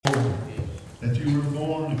that you were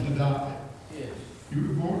born to die. Yes. You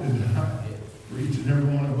were born to die for each and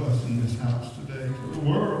every one of us in this house today, for the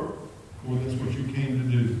world. Well, that's what you came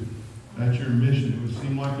to do. That's your mission. It would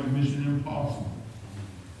seem like a mission impossible.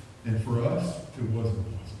 And for us, it wasn't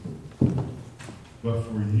possible. But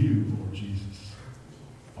for you, Lord Jesus,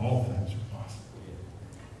 all things are possible.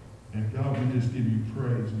 And God, we just give you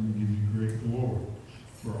praise and we give you great glory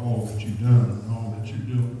for all that you've done and all that you're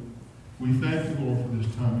doing. We thank you, Lord, for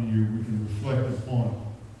this time of year. We can reflect upon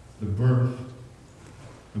the birth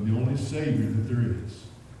of the only Savior that there is,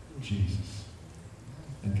 Jesus.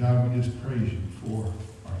 And God, we just praise you for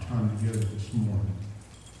our time together this morning.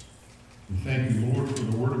 We thank you, Lord, for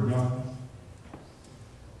the Word of God.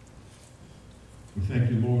 We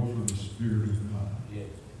thank you, Lord, for the Spirit of God. Yes.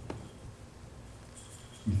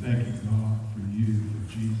 We thank you, God, for you,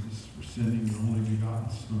 for Jesus, for sending your only begotten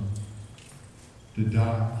Son to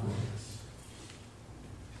die for us.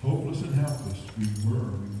 Hopeless and helpless, we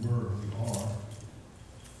are.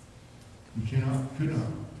 We could not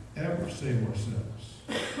ever save ourselves.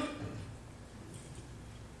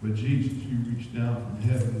 But Jesus, you reached down from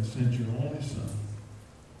heaven and sent your only Son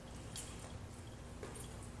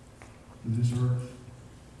to this earth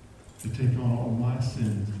to take on all of my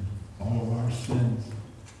sins, all of our sins,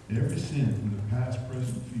 every sin from the past,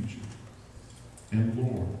 present, future. And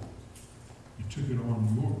Lord, you took it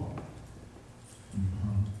on your body and you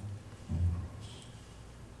hung on the cross.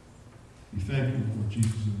 We thank you, Lord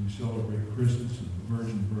Jesus, as we celebrate Christmas and the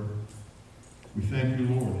virgin birth. We thank you,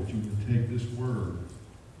 Lord, that you would take this word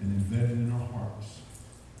and embed it in our hearts.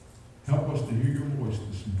 Help us to hear your voice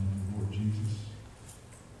this morning, Lord Jesus.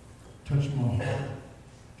 Touch my heart.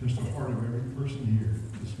 Touch the heart of every person here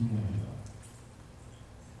this morning, God.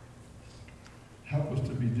 Help us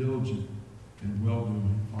to be diligent and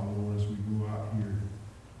well-doing, Father, Lord, as we go out here.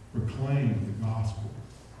 Proclaim the gospel.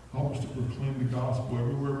 Help us to proclaim the gospel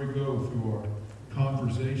everywhere we go, through our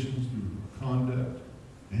conversations, through our conduct,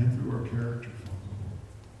 and through our character, Father, Lord.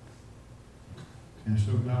 And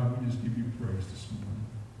so, God, we just give you praise this morning.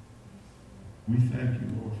 We thank you,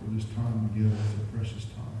 Lord, for this time together. It's a precious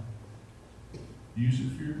time. Use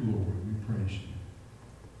it for your glory. We praise you.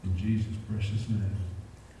 In Jesus' precious name.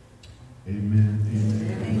 Amen.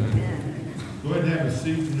 Amen. Amen. Go ahead and have a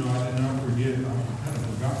seat. You know, I did not forget. I kind of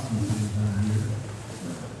forgot some things down here.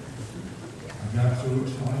 I got so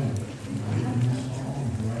excited.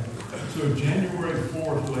 So January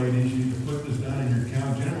 4th, ladies, you can put this down in your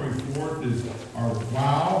count. January 4th is our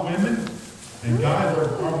WOW women. And guys,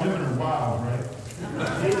 our women are wild, right?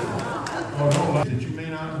 Oh, don't let that you may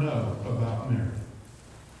not know about Mary.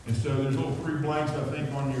 And so there's little 3 blanks, I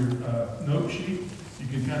think, on your note sheet. You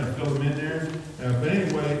can kind of fill them in there. But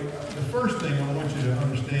anyway, the first thing I want you to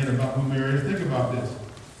understand about who Mary is, think about this.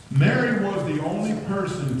 Mary was the only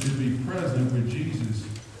person to be present with Jesus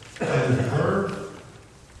at his birth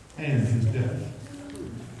and his death.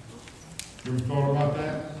 You ever thought about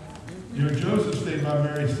that? You know, Joseph stayed by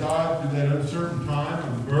Mary's side through that uncertain time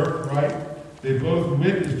of the birth, right? They both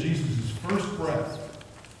witnessed Jesus' first breath.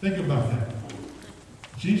 Think about that.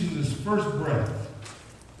 Jesus' first breath.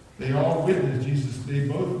 They all witnessed Jesus. They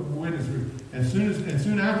both witnessed. And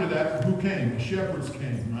soon after that, who came? The shepherds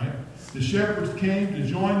came, right? The shepherds came to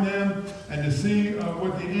join them and to see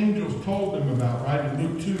what the angels told them about, right?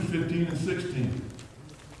 In Luke 2:15 and 16.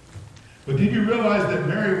 But did you realize that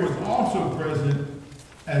Mary was also present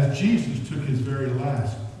as Jesus took his very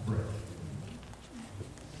last breath?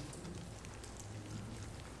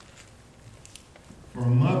 For a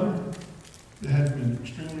mother, it had been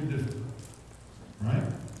extremely difficult, right?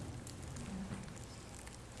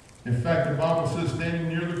 In fact, the Bible says standing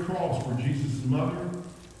near the cross were Jesus' mother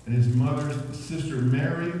and his mother's sister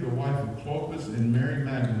Mary, the wife of Clopas, and Mary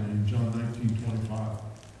Magdalene in John 19:25.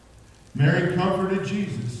 Mary comforted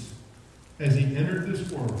Jesus as he entered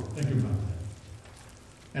this world. Think about that.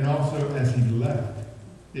 And also as he left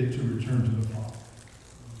it to return to the Father.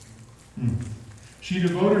 She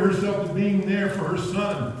devoted herself to being there for her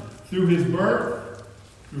son through his birth,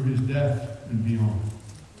 through his death, and beyond.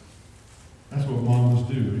 That's what mamas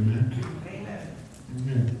do, amen?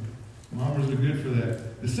 Amen. Mamas are good for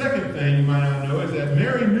that. The second thing you might not know is that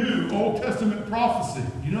Mary knew Old Testament prophecy.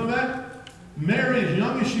 You know that? Mary, as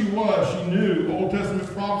young as she was, she knew Old Testament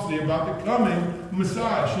prophecy about the coming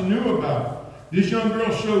Messiah. She knew about it. This young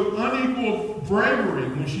girl showed unequaled bravery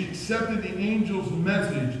when she accepted the angel's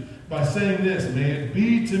message by saying this, "May it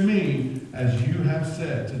be to me as you have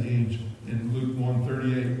said," to the angel in Luke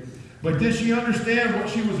 1:38. But did she understand what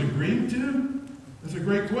she was agreeing to? That's a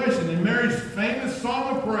great question. In Mary's famous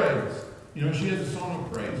song of praise, you know, she has a song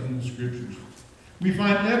of praise in the scriptures. We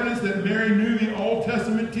find evidence that Mary knew the Old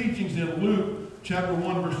Testament teachings in Luke chapter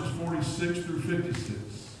 1, verses 46 through 56.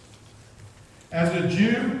 As a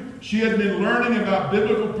Jew, she had been learning about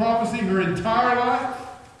biblical prophecy her entire life.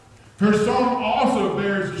 Her song also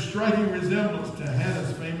bears a striking resemblance to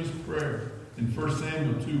Hannah's famous prayer in 1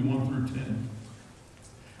 Samuel 2, 1 through 10.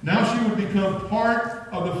 Now she would become part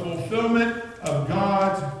of the fulfillment of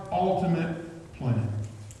God's ultimate plan.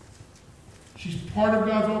 She's part of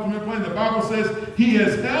God's ultimate plan. The Bible says, He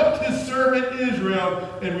has helped His servant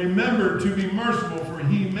Israel and remembered to be merciful, for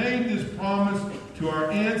He made this promise to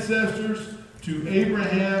our ancestors, to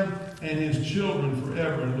Abraham and his children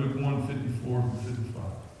forever, in Luke 1, 54 and 55.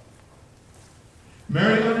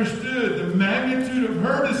 Mary understood the magnitude of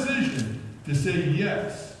her decision to say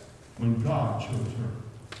yes when God chose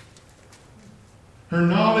her. Her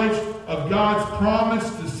knowledge of God's promise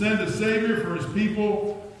to send a Savior for His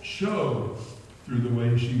people shows through the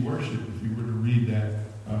way she worshiped. If you were to read that,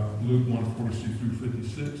 Luke 1, 46 through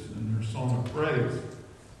 56, and her song of praise,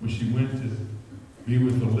 when she went to be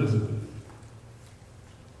with Elizabeth.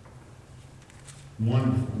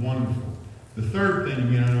 Wonderful, wonderful. The third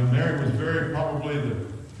thing, Mary was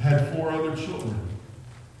had 4 other children.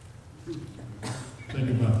 Think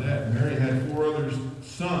about that. Mary had 4 other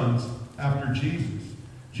sons after Jesus.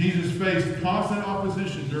 Jesus faced constant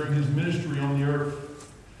opposition during His ministry on the earth.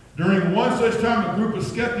 During one such time, a group of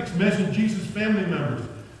skeptics mentioned Jesus' family members.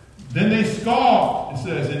 Then they scoffed, it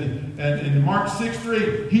says in Mark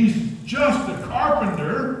 6:3, He's just a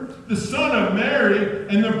carpenter, the son of Mary,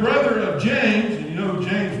 and the brother of James. And you know who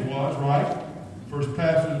James was, right? First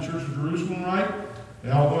pastor of the Church of Jerusalem, right?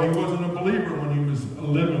 Although he wasn't a believer when he was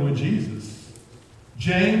living with Jesus.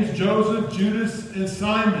 James, Joseph, Judas, and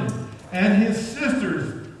Simon, and his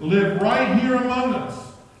sisters lived right here among us.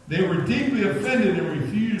 They were deeply offended and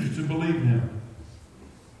refused to believe Him.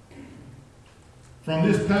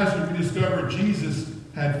 From this passage, we discover Jesus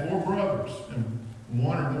had 4 brothers and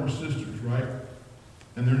 1 or more sisters, right?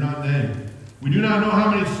 And they're not named. We do not know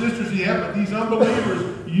how many sisters he had, but these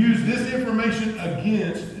unbelievers used this information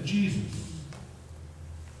against Jesus.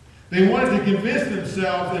 They wanted to convince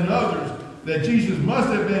themselves and others that Jesus must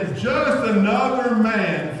have been just another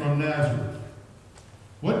man from Nazareth.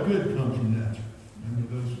 What good comes from Nazareth?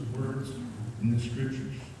 Remember those words in the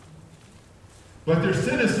Scriptures? But their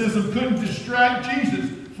cynicism couldn't distract Jesus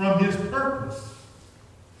from His purpose.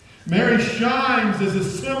 Mary shines as a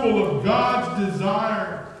symbol of God's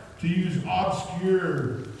desire to use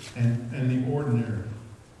obscure and the ordinary.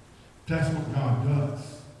 That's what God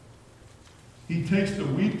does. He takes the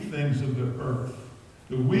weak things of the earth,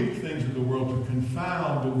 the weak things of the world, to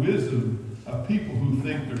confound the wisdom of people who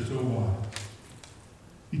think they're so wise.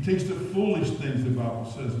 He takes the foolish things, the Bible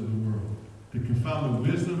says, of the world to confound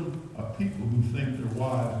the wisdom of people who think they're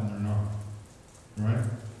wise and they're not. Right?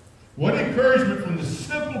 What encouragement from the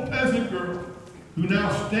simple peasant girl who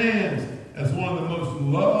now stands as one of the most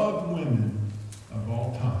loved women of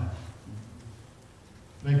all time.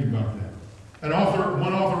 Think about that.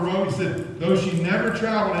 One author wrote, he said, though she never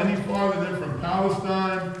traveled any farther than from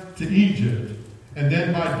Palestine to Egypt, and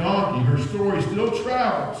then by donkey, her story still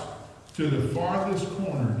travels to the farthest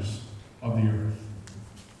corners of the earth.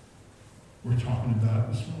 We're talking about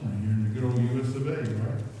it this morning here in the good old US of A,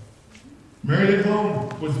 right? Mary at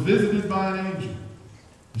home was visited by an angel.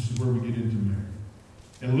 This is where we get into Mary.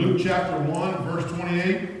 In Luke chapter 1, verse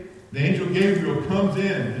 28, the angel Gabriel comes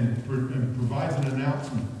in and provides an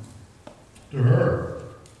announcement to her.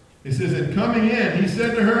 It says, and coming in, he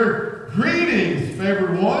said to her, greetings,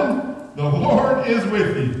 favored one, the Lord is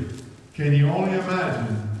with you. Can you only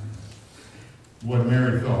imagine what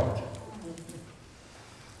Mary thought?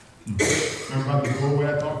 Remember about the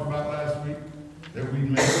doorway I talked about last week that we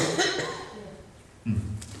made?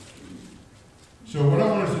 So what I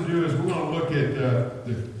want us to do is we're going to look at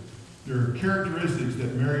there are characteristics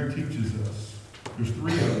that Mary teaches us. There's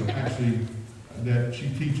 3 of them, actually, that she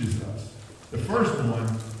teaches us. The first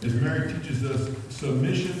one is Mary teaches us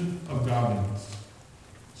submission of godliness.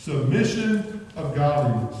 Submission of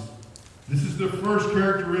godliness. This is the first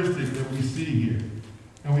characteristic that we see here.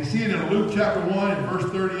 And we see it in Luke chapter 1 and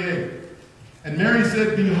verse 38. And Mary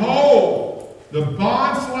said, behold, the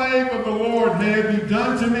bondslave of the Lord, may it be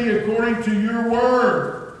done to me according to your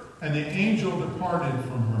word. And the angel departed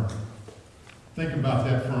from her. Think about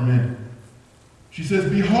that for a minute. She says,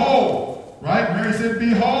 behold, right? Mary said,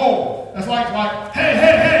 behold. That's like,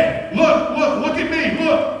 hey, look at me,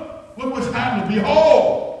 look what's happening.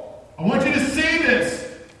 Behold, I want you to see this.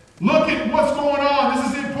 Look at what's going on.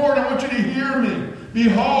 This is important. I want you to hear me.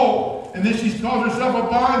 Behold. And then she calls herself a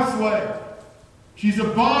bondslave. She's a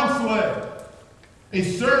bondslave. A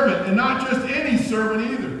servant, and not just any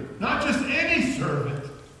servant either. Not just any servant.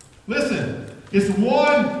 Listen, it's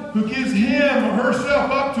one who gives him or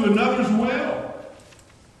herself up to another's will.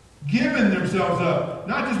 Giving themselves up.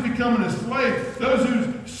 Not just becoming a slave. Those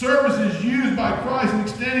whose service is used by Christ in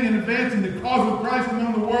extending and advancing the cause of Christ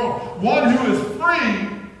among the world. One who is free,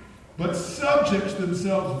 but subjects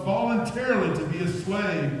themselves voluntarily to be a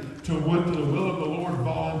slave to the will of the Lord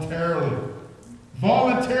voluntarily.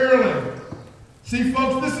 Voluntarily. See,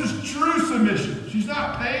 folks, this is true submission. She's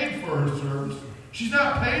not paid for her service. She's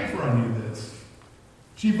not paid for any of this.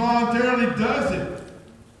 She voluntarily does it.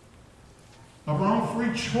 Of her own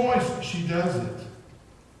free choice, she does it.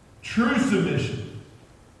 True submission.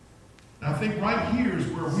 And I think right here is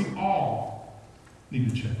where we all need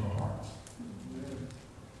to check our hearts.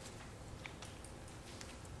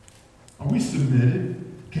 Are we submitted?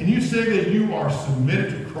 Can you say that you are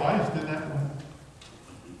submitted to Christ in that way?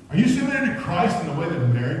 Are you submitted to Christ in the way that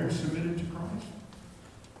Mary was submitted to Christ?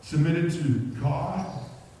 Submitted to God?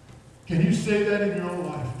 Can you say that in your own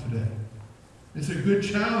life today? It's a good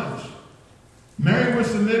challenge. Mary was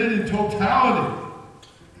submitted in totality,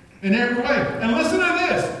 in every way. And listen to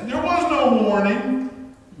this. There was no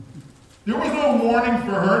warning. There was no warning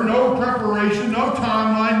for her, no preparation, no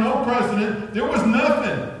timeline, no precedent. There was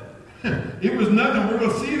nothing. It was nothing. We're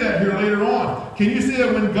going to see that here later on. Can you see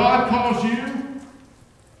that when God calls you,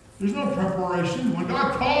 there's no preparation. When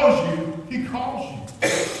God calls you, He calls you.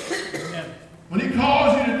 When He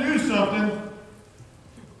calls you to do something,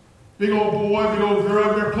 big old boy, big old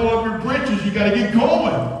girl, you better pull up your britches. You got to get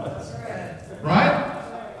going. Right?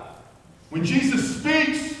 When Jesus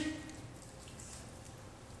speaks,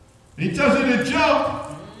 and He tells you to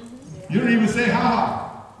jump, you don't even say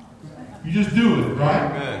ha. You just do it,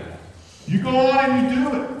 right? Amen. You go on and you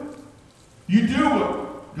do it. You do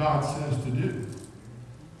what God says to do.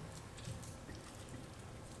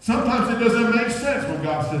 Sometimes it doesn't make sense when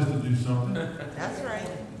God says to do something. That's right.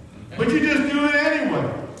 But you just do it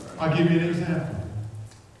anyway. I'll give you an example.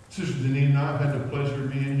 Sister Denise and I have had the pleasure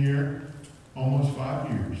of being here almost 5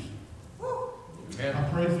 years. I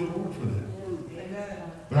praise the Lord for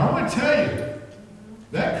that. But I want to tell you,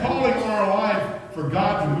 that calling on our life for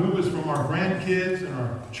God to move us from our grandkids and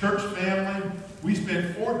our church family, we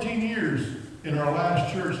spent 14 years in our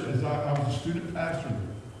last church as I was a student pastor there.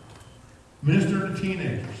 Ministering to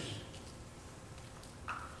teenagers.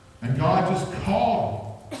 And God just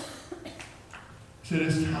called. He said,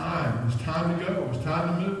 it's time. It's time to go. It's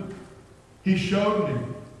time to move. He showed me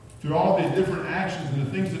through all the different actions and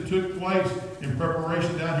the things that took place in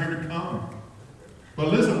preparation down here to come. But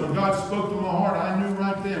listen, when God spoke to my heart, I knew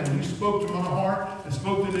right then. When He spoke to my heart and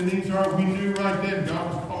spoke to Denise's heart, we knew right then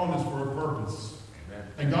God was calling us for a purpose.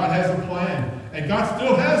 And God has a plan. And God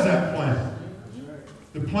still has that plan.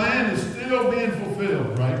 The plan is still being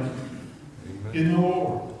fulfilled, right? Amen. In the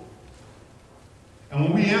Lord. And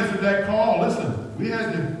when we answered that call, listen, we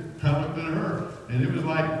had to come up to her. And it was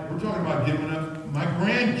like, we're talking about giving up. My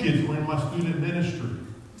grandkids were in my student ministry.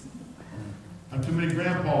 Not too many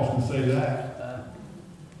grandpas can say that.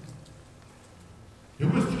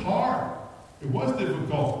 It was hard. It was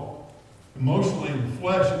difficult. Emotionally, in the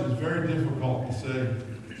flesh, it was very difficult to say,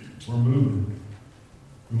 we're moving.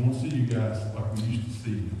 We won't see you guys like we used to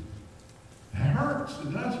see you. That hurts.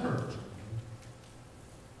 It does hurt.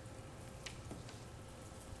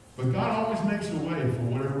 But God always makes a way for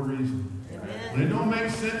whatever reason. Amen. When it don't make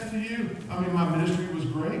sense to you, I mean, my ministry was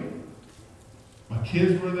great. My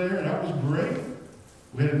kids were there. That was great.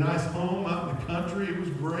 We had a nice home out in the country. It was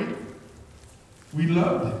great. We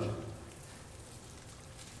loved it.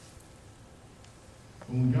 But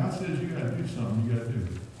when God says you got to do something, you got to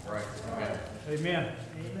do it. Right. Okay. Amen.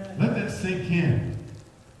 Let that sink in.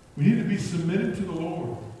 We need to be submitted to the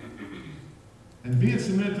Lord. And being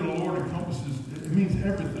submitted to the Lord encompasses, it means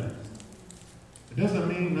everything. It doesn't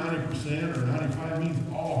mean 90% or 95%. It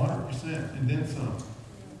means all 100% and then some.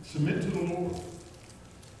 Submit to the Lord.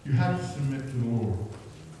 You have to submit to the Lord.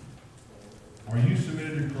 Are you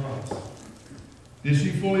submitted to Christ? Did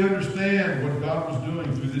she fully understand what God was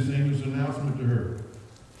doing through this angel's announcement to her?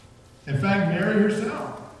 In fact, Mary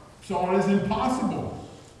herself saw it as impossible.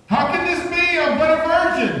 How can this be? I'm but a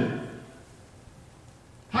virgin.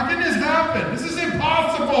 How can this happen? This is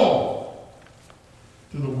impossible.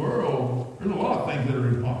 To the world, there's a lot of things that are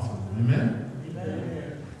impossible. Amen?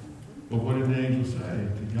 Amen. But what did the angel say?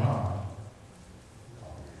 To God,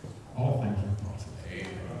 all things are possible.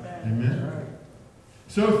 Amen?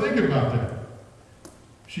 So think about that.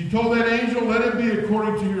 She told that angel, let it be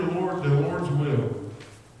according to your Lord, the Lord's will.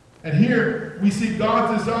 And here we see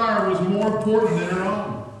God's desire was more important than her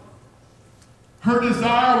own. Her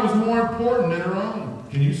desire was more important than her own.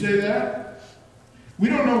 Can you say that? We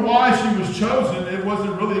don't know why she was chosen. It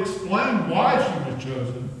wasn't really explained why she was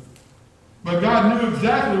chosen. But God knew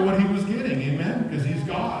exactly what he was getting. Amen? Because he's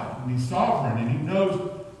God and he's sovereign and he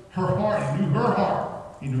knows her heart. He knew her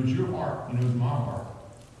heart. He knows your heart. He knows my heart.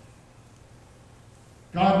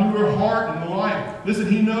 God knew her heart and life.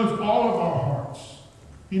 Listen, he knows all of our hearts.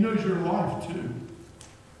 He knows your life too.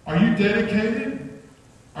 Are you dedicated?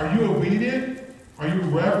 Are you obedient? Are you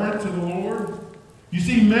reverent to the Lord? You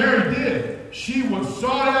see, Mary did. She was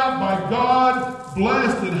sought out by God,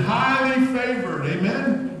 blessed and highly favored.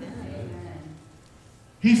 Amen?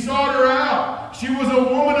 He sought her out. She was a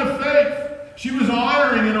woman of faith. She was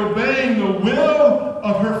honoring and obeying the will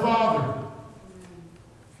of her Father.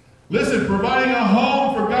 Listen, providing a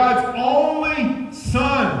home for God's only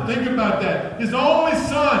Son. Think about that. His only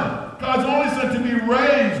Son. God's only Son to be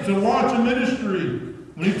raised to launch a ministry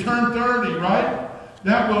when he turned 30, right?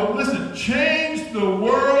 That will, listen, change the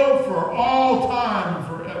world for all time and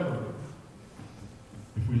forever.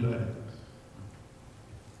 If we let it.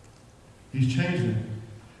 He's changing it.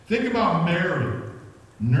 Think about Mary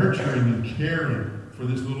nurturing and caring for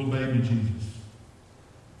this little baby Jesus.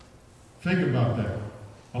 Think about that.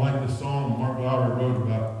 I like the song Mark Lauer wrote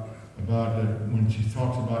about when she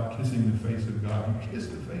talks about kissing the face of God. You kiss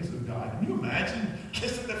the face of God. Can you imagine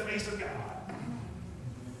kissing the face of God?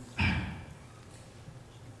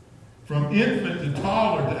 From infant to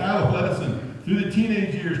toddler to adolescent, through the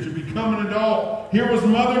teenage years to become an adult, here was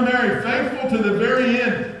Mother Mary, faithful to the very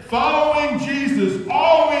end, following Jesus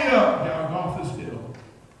all the way up Golgotha's hill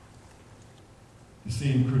to see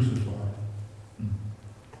him crucified.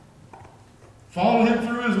 Followed him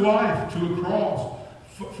through his life to a cross.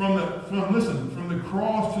 From the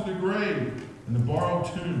cross to the grave and the borrowed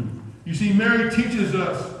tomb. You see, Mary teaches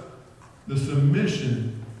us the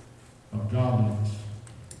submission of godliness.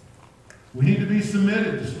 We need to be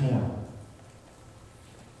submitted this morning.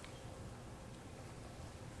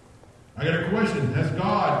 I got a question. Has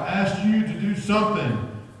God asked you to do something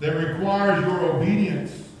that requires your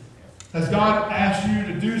obedience? Has God asked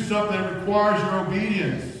you to do something that requires your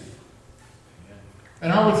obedience?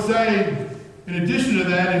 And I would say, in addition to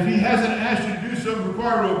that, if he hasn't asked you to do something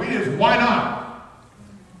requiring obedience, why not?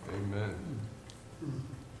 Amen.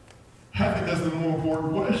 I think that's the more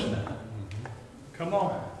important question. Come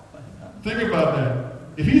on. Think about that.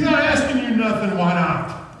 If he's not asking you nothing, why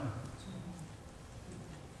not?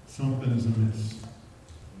 Something is amiss.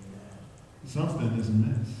 Something is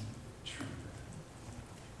amiss.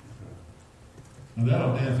 Now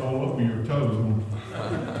that'll dance all over your toes.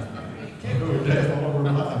 It'll dance all over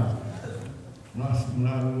mine. When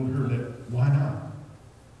I heard that, why not?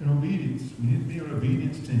 In obedience. We need to be in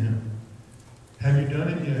obedience to him. Have you done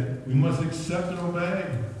it yet? We must accept and obey.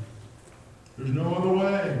 There's no other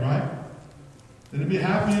way, right? And to be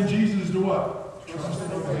happy in Jesus is to what? Trust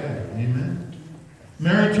and obey. Amen.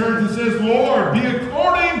 Mary turns and says, Lord, be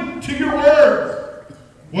according to your word.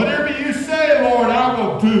 Whatever you say, Lord, I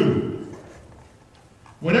will do.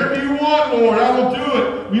 Whatever you want, Lord, I will do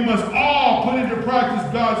it. We must all put into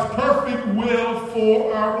practice God's perfect will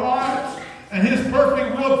for our lives. And his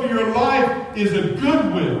perfect will for your life is a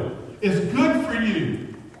good will. It's good for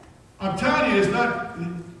you. I'm telling you, it's not...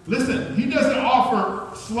 Listen, he doesn't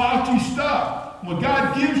offer slouchy stuff. What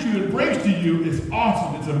God gives you and brings to you is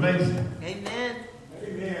awesome. It's amazing. Amen.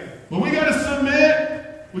 Amen. But we got to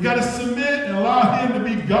submit. We got to submit and allow him to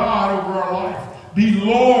be God over our life. Be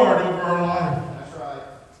Lord over our life. That's right.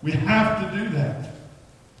 We have to do that.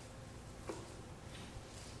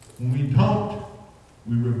 When we don't,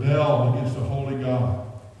 we rebel against the holy God.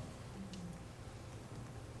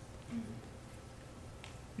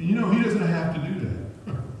 And you know, he doesn't have to do that.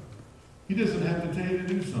 He doesn't have to tell you to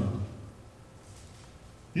do something.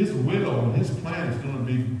 His will and his plan is going to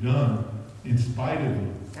be done in spite of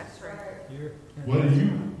you. That's right. Whether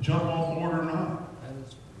you jump on board or not.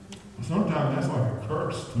 Sometimes that's like a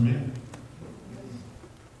curse to me.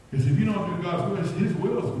 Because if you don't do God's will, his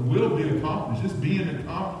will be accomplished. It's being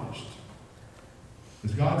accomplished.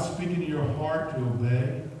 Is God speaking to your heart to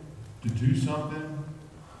obey, to do something,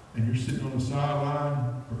 and you're sitting on the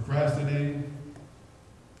sideline procrastinating?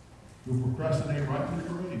 You'll procrastinate right to the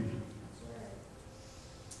grave.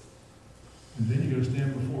 And then you're going to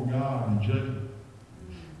stand before God and judge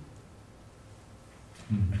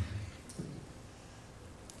him.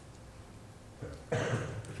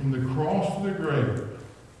 From the cross to the grave.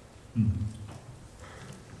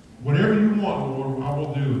 Whatever you want, Lord, I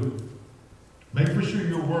will do it. Make for sure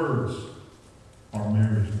your words are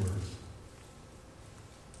Mary's words.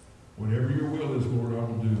 Whatever your will is, Lord, I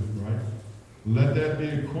will do it, right? Let that be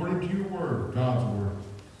according to your word, God's word.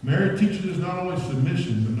 Mary teaches us not only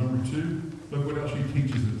submission, but number two, look what else she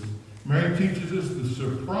teaches us. Mary teaches us the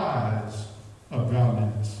surprise of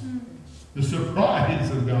godliness. The surprise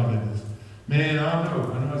of godliness. Man, I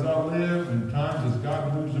know as I live and times as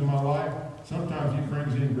God moves in my life, sometimes he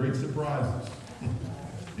brings in great surprises.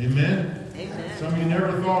 Amen? Amen. Some of you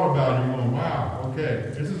never thought about it. You're going, wow,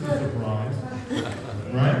 okay, this is a surprise.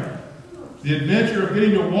 Right? The adventure of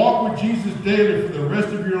getting to walk with Jesus daily for the rest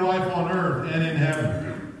of your life on earth and in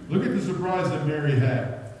heaven. Look at the surprise that Mary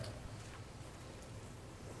had.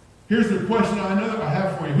 Here's the question I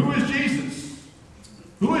have for you. Who is Jesus?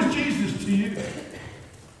 Who is Jesus to you?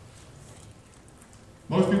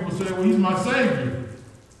 Most people say, well, he's my Savior.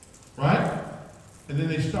 Right? And then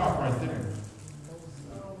they stop right there.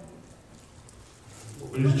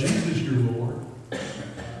 But is Jesus your Lord?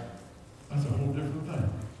 That's a whole different thing.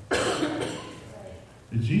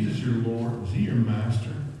 Is Jesus your Lord? Is he your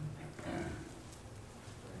master?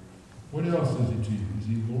 What else is he to you? Is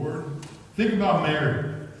he Lord? Think about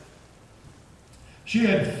Mary. She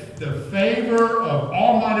had the favor of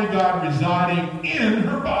Almighty God residing in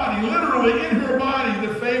her body, literally in her body.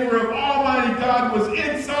 The favor of Almighty God was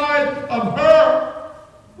inside of her.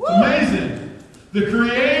 It's amazing. The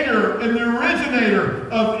creator and the originator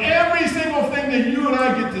of every single thing that you and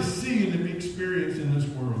I get to see and to experience in this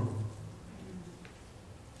world.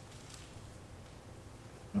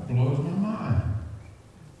 That blows my mind.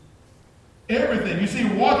 Everything. You see,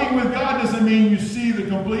 walking with God doesn't mean you see the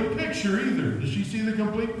complete picture either. Does she see the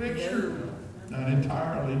complete picture? Not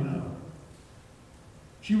entirely, no.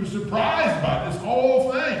 She was surprised by this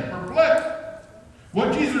whole thing, perplexed.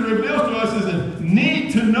 What Jesus reveals to us is a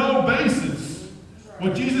need-to-know basis.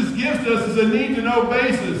 What Jesus gives to us is a need-to-know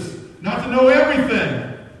basis, not to know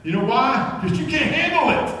everything. You know why? Because you can't handle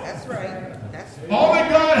it. That's right. That's right. All that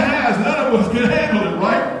God has, none of us can handle it,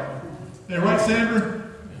 right? Is that right, Sandra?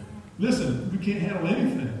 Listen, we can't handle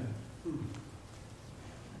anything.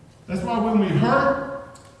 That's why when we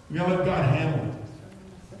hurt, we got to let God handle it.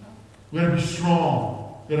 We got to be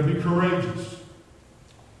strong. We got to be courageous.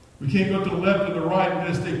 We can't go to the left or the right. We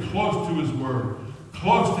got to stay close to his word,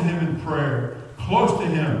 close to him in prayer, close to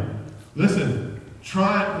him. Listen,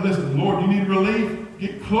 Lord, you need relief?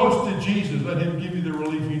 Get close to Jesus. Let him give you the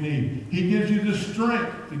relief you need. He gives you the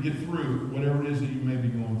strength to get through whatever it is that you may be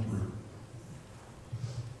going through.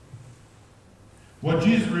 What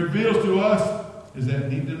Jesus reveals to us is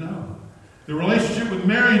that need to know. The relationship with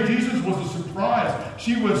Mary and Jesus was a surprise.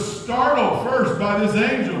 She was startled first by this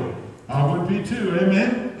angel. I would be too.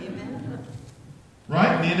 Amen? Amen. Right?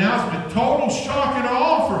 And the announcement, total shock and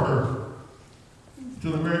awe for her.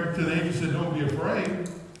 Till the angel said, don't be afraid.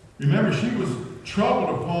 Remember, she was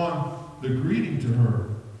troubled upon the greeting to her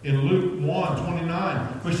in Luke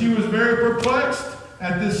 1:29. But she was very perplexed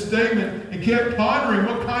at this statement and kept pondering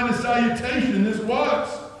what kind of salutation this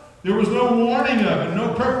was. There was no warning of it,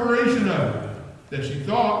 no preparation of it, that she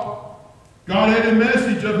thought. God had a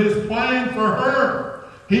message of his plan for her.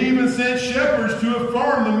 He even sent shepherds to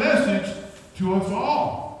affirm the message to us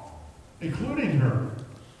all, including her.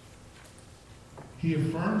 He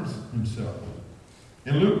affirms himself.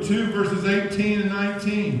 In Luke 2, verses 18 and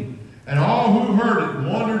 19, and all who heard it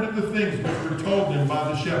wondered at the things which were told them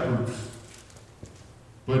by the shepherds.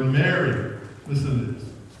 But Mary, listen to this,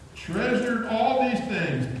 treasured all these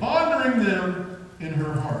things, pondering them in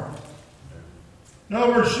her heart. In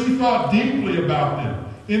other words, she thought deeply about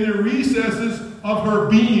them. In the recesses of her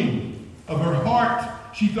being, of her heart,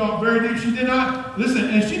 she thought very deep. She did not, listen,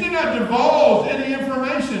 and she did not divulge any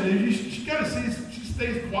information. She got to see, she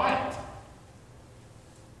stays quiet.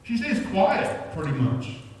 She stays quiet, pretty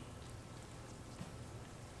much.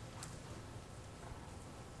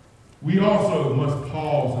 We also must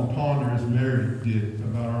pause and ponder as Mary did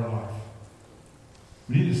about our life.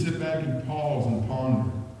 We need to sit back and pause and ponder.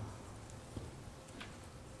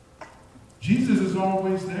 Jesus is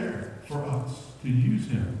always there for us to use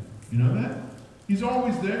him. You know that? He's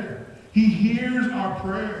always there. He hears our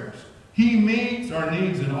prayers. He meets our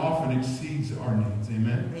needs and often exceeds our needs.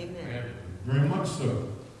 Amen? Amen. Very much so.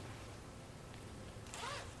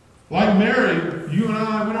 Like Mary, you and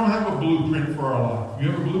I, we don't have a blueprint for our life. You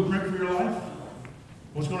have a blueprint for your life?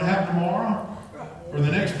 What's going to happen tomorrow? Or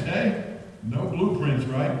the next day? No blueprints,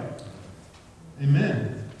 right?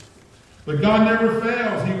 Amen. But God never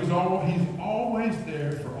fails. He's always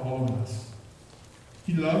there for all of us.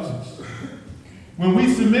 He loves us. When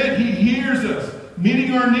we submit, he hears us,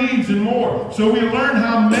 meeting our needs and more. So we learn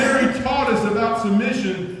how Mary taught us about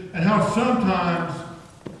submission and how sometimes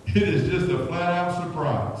it is just a flat-out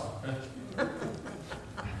surprise.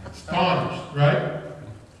 Astonished, right?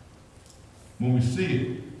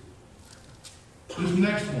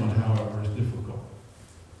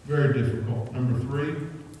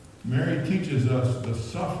 teaches us the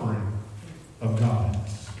suffering of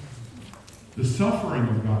godliness. The suffering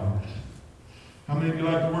of godliness. How many of you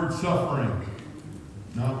like the word suffering?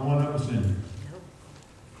 Not one of us in here.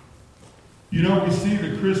 You know, we see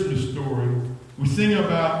the Christmas story. We sing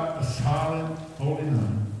about a silent, holy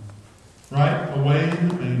night. Right? Away in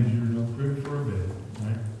the manger, no crib for a bed.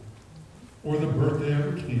 Right? Or the birthday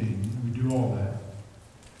of a king. We do all that.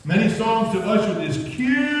 Many songs to usher this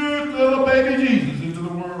cute little baby Jesus into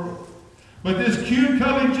the world. But this cute,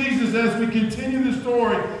 cuddly Jesus, as we continue the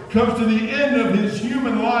story, comes to the end of his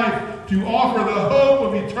human life to offer the hope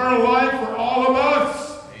of eternal life for all of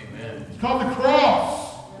us. Amen. It's called the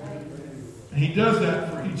cross. And he does that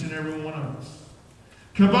for each and every one of us.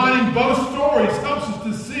 Combining both stories helps us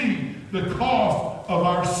to see the cost of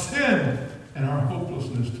our sin and our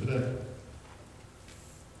hopelessness today.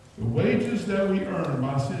 The wages that we earn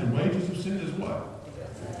by sin, wages of sin is what?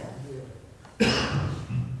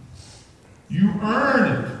 You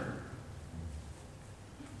earn it.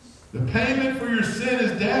 The payment for your sin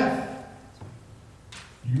is death.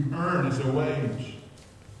 You earn as a wage.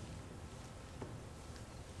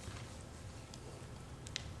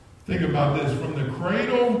 Think about this. From the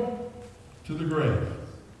cradle to the grave.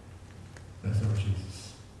 That's our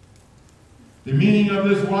Jesus. The meaning of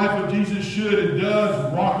this life of Jesus should and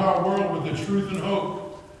does rock our world with the truth and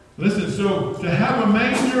hope. Listen, so to have a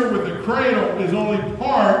manger with a cradle is only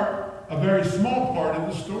a very small part of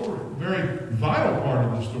the story. A very vital part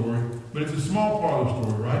of the story, but it's a small part of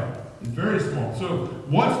the story, right? It's very small. So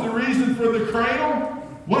what's the reason for the cradle?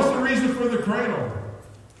 What's the reason for the cradle?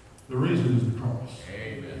 The reason is the cross.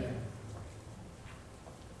 Amen.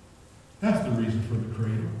 That's the reason for the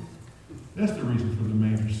cradle. That's the reason for the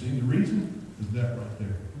manger scene. The reason is that right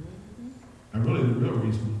there. And really the real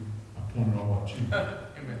reason, I pointed all at you.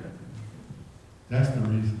 Amen. That's the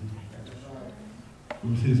reason. It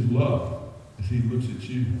was his love as he looks at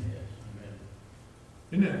you.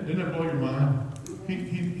 Didn't that blow your mind?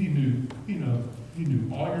 He knew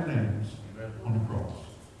all your names on the cross.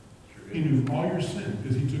 He knew all your sin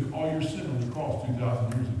because he took all your sin on the cross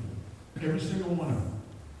 2,000 years ago. Every single one of them.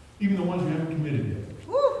 Even the ones you haven't committed yet.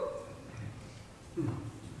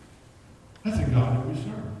 That's a God that we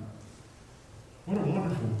serve. What a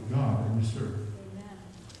wonderful God that we serve. Amen.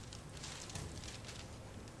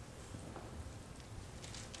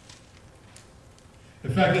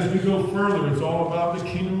 In fact, as we go further, it's all about the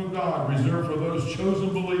kingdom of God, reserved for those chosen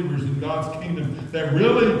believers in God's kingdom that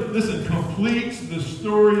really, listen, completes the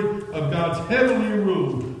story of God's heavenly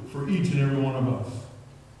rule for each and every one of us.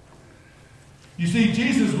 You see,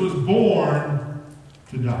 Jesus was born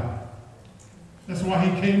to die. That's why he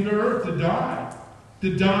came to earth, to die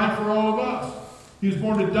for all of us. He was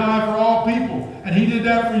born to die for all people. And he did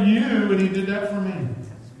that for you, and he did that for me.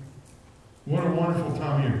 What a wonderful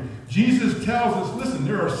time here. Jesus tells us, listen,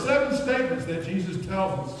 there are 7 statements that Jesus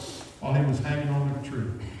tells us while he was hanging on the tree.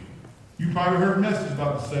 You probably heard a message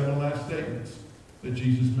about the 7 last statements that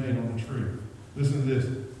Jesus made on the tree. Listen to this.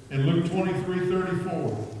 In Luke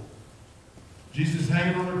 23:34, Jesus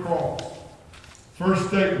hanging on the cross. First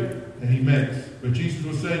statement that he makes. But Jesus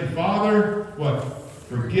was saying, Father, what?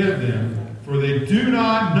 Forgive them, for they do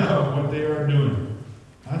not know what they are doing.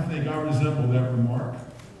 I think I resemble that remark.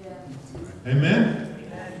 Amen?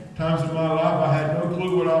 Times in my life I had no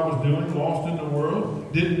clue what I was doing, lost in the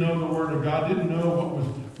world, didn't know the Word of God, didn't know what was,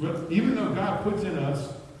 even though God puts in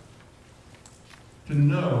us to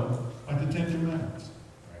know, like the 10 Commandments.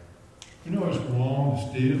 You know it's wrong to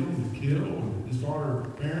steal, to kill, to dishonor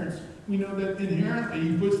parents. We know that inherently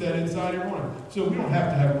he puts that inside everyone. So we don't have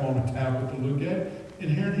to have them on a tablet to look at.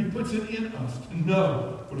 Inherently, he puts it in us to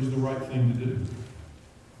know what is the right thing to do.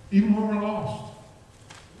 Even when we're lost.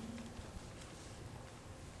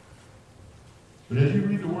 But as you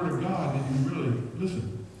read the Word of God, and you really,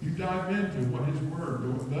 listen, you dive into what his Word,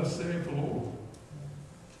 thus saith the Lord.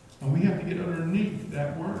 And we have to get underneath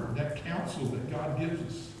that Word, that counsel that God gives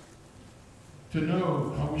us, to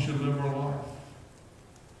know how we should live our life.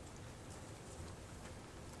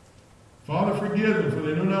 Father, forgive them, for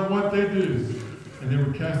they know not what they do. And they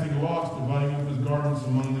were casting lots, dividing up his garments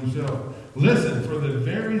among themselves. Listen, for the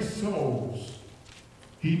very souls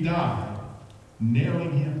he died,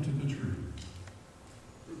 nailing him to the tree.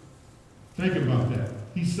 Think about that.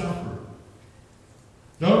 He suffered.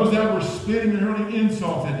 Those that were spitting and hurling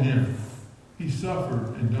insults at him, he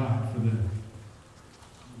suffered and died for them.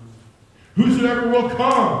 Whosoever will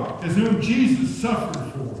come is whom Jesus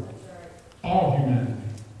suffered for. All humanity.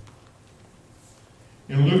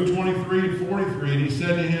 In Luke 23:43, and he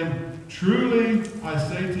said to him, Truly I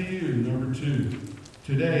say to you, number 2,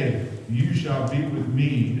 today you shall be with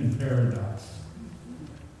me in paradise.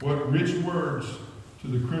 What rich words to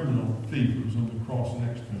the criminal thief who was on the cross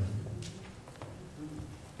next to him.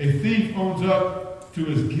 A thief owns up to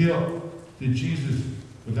his guilt that Jesus,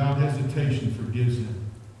 without hesitation, forgives him.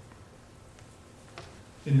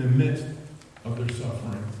 In the midst of their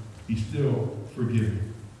suffering, he's still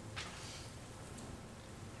forgiving.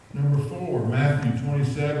 Number 4, Matthew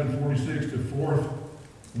 27:46, the fourth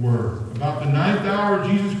word. About the 9th hour,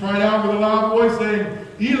 Jesus cried out with a loud voice, saying,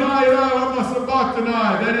 Eli, Eli, lama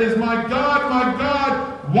sabachthani. That is, my God,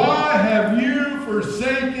 why have you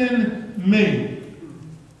forsaken me?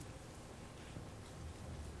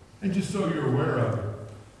 And just so you're aware of it,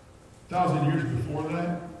 1,000 years before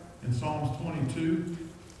that, in Psalms 22,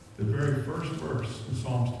 the very first verse in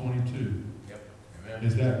Psalms 22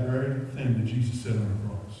 is that very thing that Jesus said on the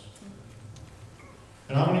cross.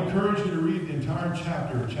 And I want to encourage you to read the entire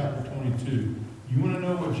chapter of chapter 22. You want to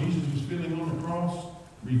know what Jesus was feeling on the cross?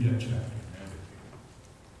 Read that chapter.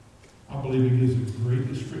 I believe it gives a great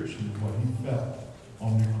description of what he felt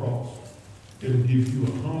on the cross. It'll give you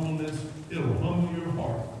a humbleness. It'll humble your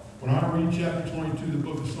heart. When I read chapter 22, the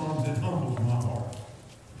book of Psalms, it humbles my heart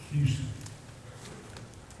profusely.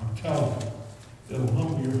 I'm telling you, it'll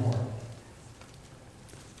humble your heart.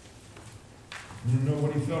 You want to know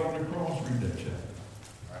what he felt on the cross? Read that chapter.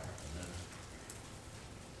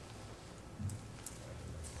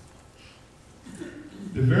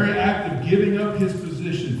 The very act of giving up his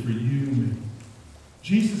position for you and me.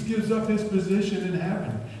 Jesus gives up his position in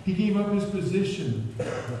heaven. He gave up his position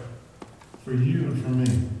for you and for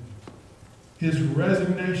me. His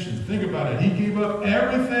resignation. Think about it. He gave up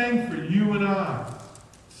everything for you and I.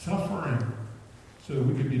 Suffering so that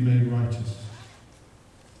we could be made righteous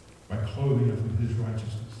by clothing us with his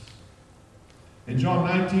righteousness. In John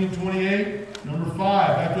 19:28, number 5,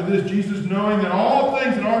 after this, Jesus, knowing that all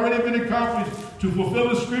things had already been accomplished to fulfill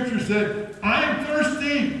the scripture, said, I am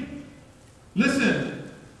thirsty.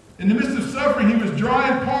 Listen, in the midst of suffering, he was dry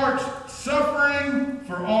and parched, suffering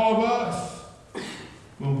for all of us,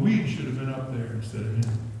 when we should have been up there instead of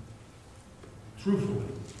him. Truthfully.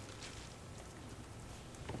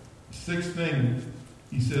 The sixth thing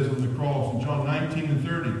he says on the cross in John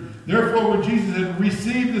 19:30. Therefore, when Jesus had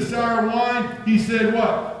received the sour wine, he said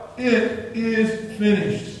what? It is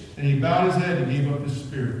finished. And he bowed his head and gave up his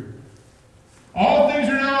spirit. All things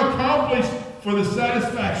are now accomplished for the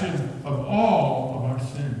satisfaction of all of our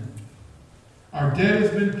sin. Our debt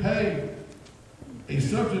has been paid. A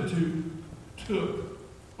substitute took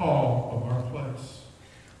all of our place.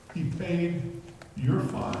 He paid your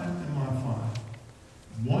fine and my fine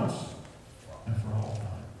once and for all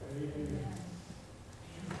time.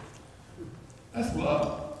 That's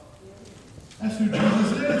love. That's who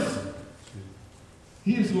Jesus is.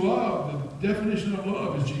 He is love. The definition of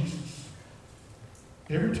love is Jesus.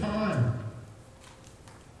 Every time.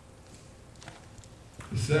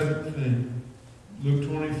 The seventh thing, Luke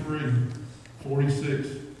 23:46.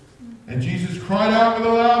 And Jesus cried out with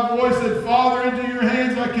a loud voice, said, Father, into your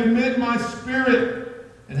hands I commit my spirit.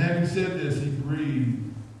 And having said this, he breathed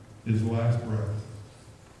his last breath.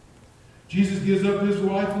 Jesus gives up his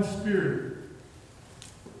life and spirit.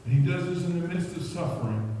 And he does this in the midst of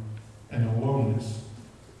suffering and aloneness,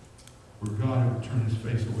 where God would turn his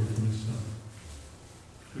face away from his son.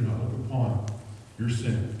 Do not look upon your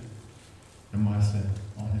sin and my sin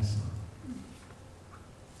on his son.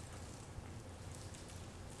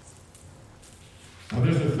 Now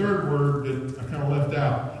there's a third word that I kind of left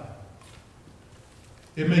out.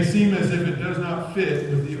 It may seem as if it does not fit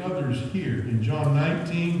with the others here. In John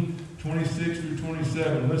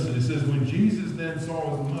 19:26-27, listen, it says, when Jesus then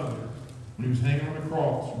saw his mother, when he was hanging on the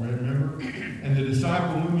cross, remember? And the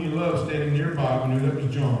disciple whom he loved standing nearby, we knew that was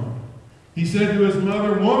John. He said to his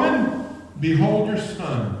mother, Woman, behold your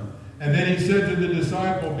son. And then he said to the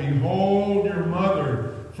disciple, Behold your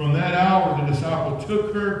mother. From that hour, the disciple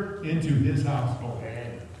took her into his household.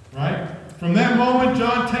 Right? From that moment,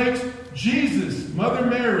 John takes Jesus, Mother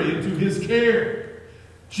Mary, into his care.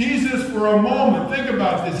 Jesus, for a moment, think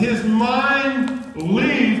about this, his mind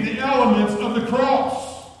leaves the elements of the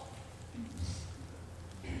cross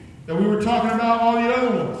that we were talking about, all the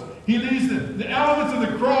other ones. He leaves them. The elements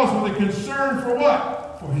of the cross were the concern for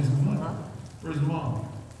what? For his mother, for his mom,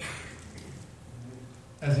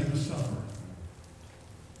 as he was suffering.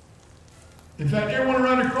 In fact, everyone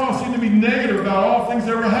around the cross seemed to be negative about all things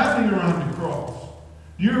that were happening around the cross.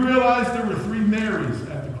 Do you realize there were 3 Marys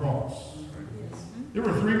at the cross? There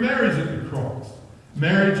were 3 Marys at the cross.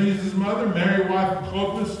 Mary, Jesus' mother, Mary, wife of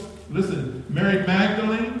Clopas. Listen, Mary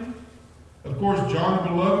Magdalene. Of course, John the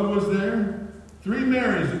Beloved was there. 3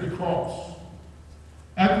 Marys at the cross.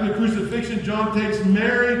 After the crucifixion, John takes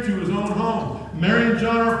Mary to his own home. Mary and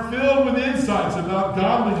John are filled with insights about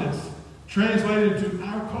godliness, translated into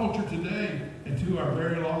our culture today and to our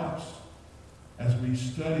very lives as we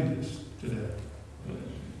study this today.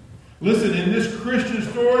 Listen, in this Christian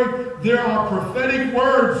story, there are prophetic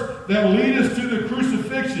words that lead us to the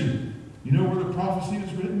crucifixion. You know where the prophecy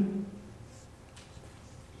is written?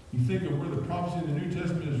 You think of where the prophecy in the New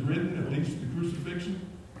Testament is written that leads to the crucifixion?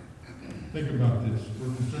 Think about this.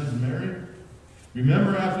 We're concerned with Mary.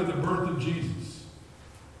 Remember after the birth of Jesus,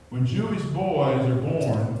 when Jewish boys are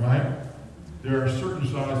born, right? They are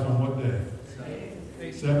circumcised on what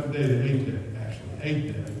day? Seventh day, the eighth day, actually.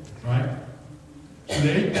 Eighth day, right? So the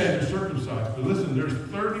 8th day they're circumcised. But listen, there's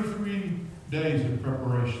 33 days of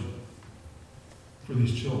preparation for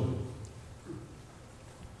these children.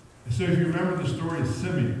 And so if you remember the story of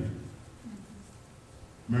Simeon,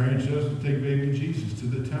 Mary and Joseph take baby Jesus to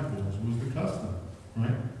the temple, as was the custom,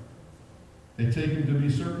 right? They take him to be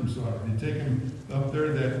circumcised. They take him up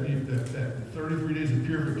there that 33 days of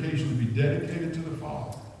purification to be dedicated to the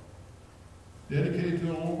Father, dedicated to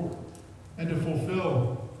the Lord, and to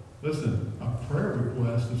fulfill, listen, a prayer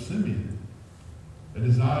request of Simeon, that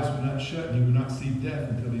his eyes would not shut and he would not see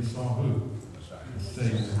death until he saw who? The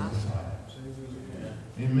Savior, the Messiah.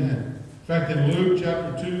 Amen. In fact, in Luke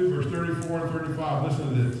chapter 2, verse 34 and 35,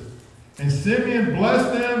 listen to this. And Simeon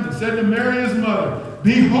blessed them and said to Mary his mother,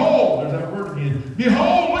 behold, there's that word again,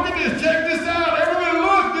 behold, look at this, check this out. Everybody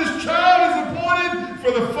look, this child is appointed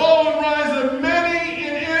for the fall and rise of many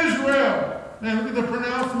in Israel. Now look at the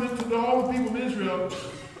pronouncement to all the people of Israel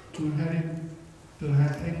who had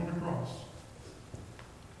hang on the cross.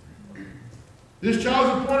 This child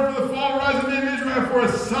is appointed for the fall and rise of many in Israel for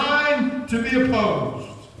a sign to be opposed.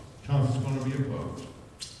 Thomas is going to be opposed.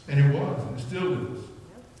 And it was, and it still is.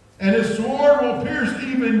 And his sword will pierce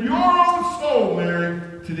even your own soul, Mary,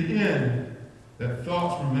 to the end that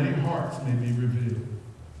thoughts from many hearts may be revealed.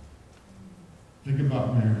 Think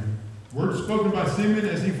about Mary. Words spoken by Simeon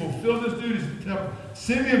as he fulfilled his duties at the temple.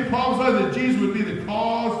 Simeon prophesied that Jesus would be the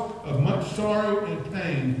cause of much sorrow and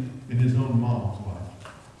pain in his own mom's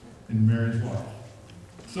life, in Mary's life.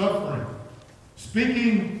 Suffering.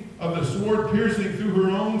 Speaking of the sword piercing through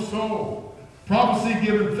her own soul. Prophecy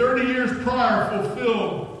given 30 years prior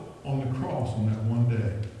fulfilled on the cross on that one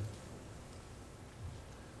day.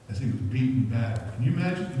 As he was beaten, battered. Can you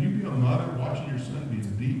imagine? Can you be a mother watching your son being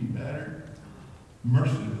beaten, battered?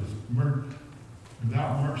 Merciless,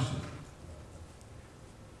 without mercy.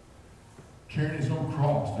 Carrying his own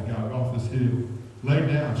cross to Golgotha's hill.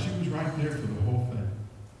 Laid down. She was right there for the whole thing.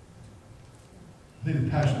 I think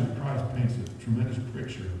the Passion of Christ paints a tremendous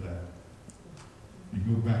picture of that.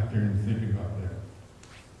 You go back there and think about that.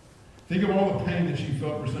 Think of all the pain that she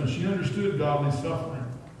felt for her son. She understood godly suffering.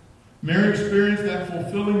 Mary experienced that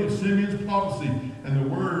fulfilling of Simeon's prophecy, and the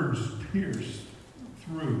words pierced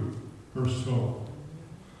through her soul.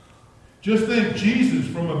 Just think Jesus,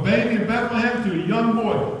 from a baby in Bethlehem to a young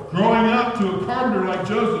boy, growing up to a carpenter like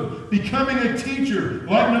Joseph, becoming a teacher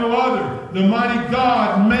like no other, the mighty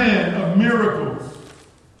God, man of miracles.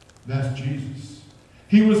 That's Jesus.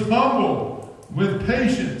 He was humble with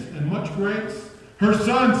patience and much grace. Her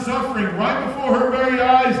son suffering right before her very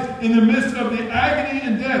eyes in the midst of the agony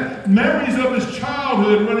and death. Memories of his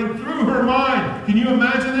childhood running through her mind. Can you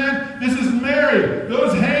imagine that? This is Mary.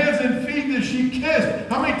 Those hands and feet that she kissed.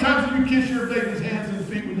 How many times did you kiss your baby's hands and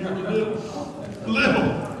feet when they were little?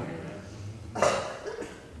 Little.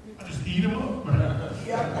 I just eat them up.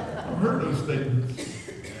 I've heard those statements.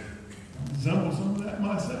 I resemble some of that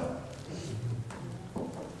myself.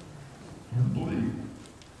 Hard to believe.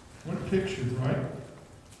 What a picture, right?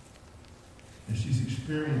 And she's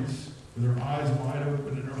experienced with her eyes wide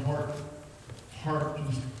open and her heart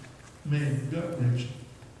just, man, gut-wrenching.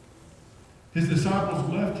 His disciples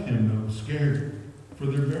left him, though, scared for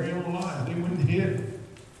their very own lives. They went and hid.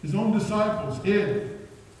 His own disciples hid,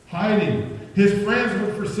 hiding. His friends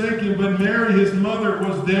would forsake him, but Mary, his mother,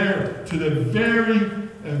 was there to the very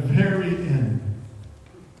end.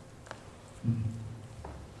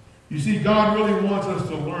 You see, God really wants us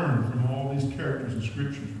to learn from all these characters and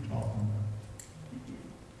scriptures we're talking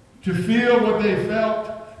about. To feel what they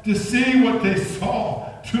felt, to see what they saw,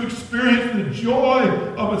 to experience the joy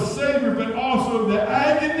of a Savior, but also the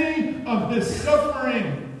agony of his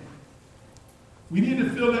suffering. We need to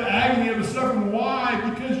feel the agony of the suffering. Why?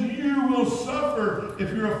 Because you will suffer.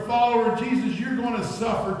 If you're a follower of Jesus, you're going to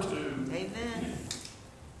suffer too. Amen.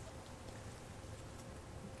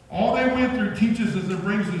 All they went through teaches us and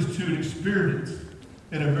brings us to an experience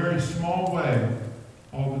in a very small way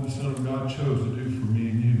all that the Son of God chose to do for me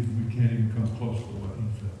and you. We can't even come close to what he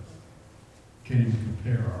felt. Can't even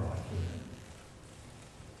compare our life with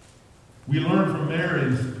We learn from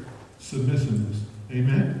Mary's submissiveness.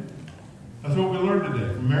 Amen? That's what we learned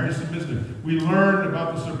today, from Mary's submissiveness. We learned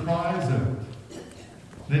about the surprise of it.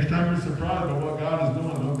 Next time you're surprised by what God is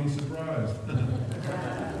doing, don't be surprised.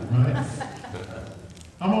 Right?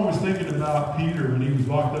 I'm always thinking about Peter when he was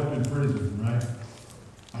locked up in prison, right?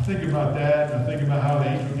 I think about that, and I think about how the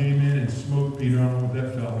angel came in and smote Peter. I don't know what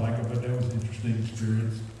that felt like. I bet that was an interesting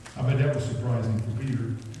experience. I bet that was surprising for Peter.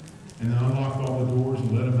 And then unlocked all the doors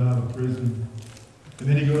and let him out of the prison. And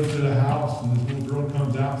then he goes to the house, and this little girl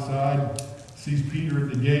comes outside, sees Peter at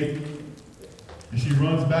the gate, and she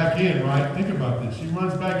runs back in, right? Think about this. She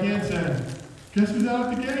runs back in saying, guess who's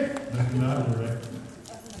out at the gate? That's not right.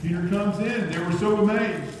 Peter comes in. They were so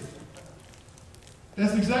amazed.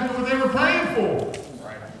 That's exactly what they were praying for.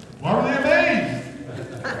 Why were they amazed?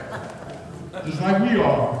 Just like we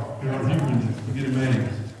are. You know, humans, we get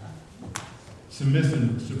amazed.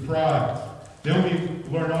 Submissive, surprised. Then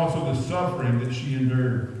we learn also the suffering that she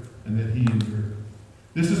endured and that he endured.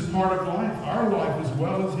 This is part of life, our life as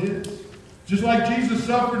well as his. Just like Jesus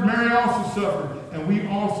suffered, Mary also suffered. And we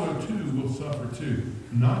also, too, will suffer, too.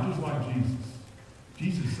 Not just like Jesus.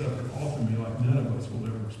 Jesus suffered ultimately like none of us will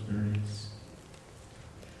ever experience.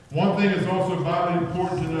 One thing is also vitally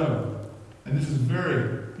important to know, and this is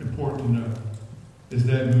very important to know, is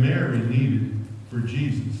that Mary needed for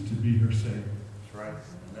Jesus to be her Savior. That's right.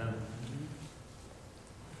 Amen.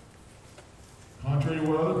 Contrary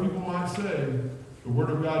to what other people might say, the Word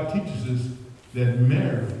of God teaches us that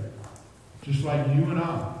Mary, just like you and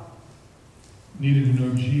I, needed to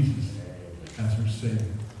know Jesus as her Savior.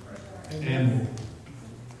 And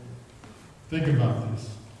think about this.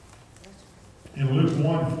 In Luke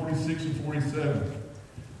 1:46 and 47,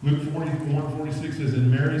 Luke 1:46 says, and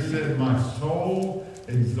Mary said, my soul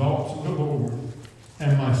exalts the Lord,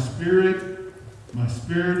 and my spirit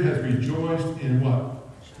has rejoiced in what?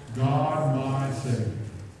 God my Savior.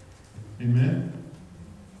 Amen?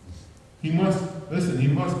 He must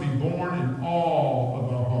be born in all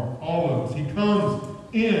of our heart. All of us. He comes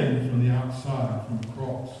in from the outside, from the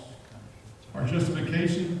cross. Our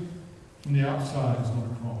justification from the outside is on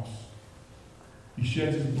the cross. He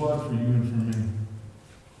sheds his blood for you and for me.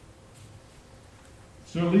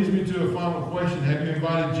 So it leads me to a final question. Have you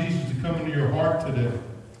invited Jesus to come into your heart today?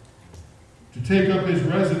 To take up his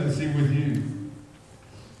residency with you?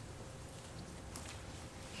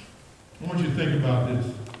 I want you to think about this.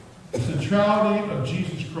 The centrality of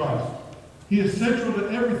Jesus Christ. He is central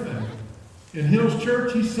to everything. In Hills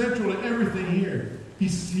Church, he's central to everything here. He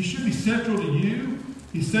should be central to you.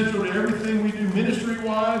 He's central to everything we do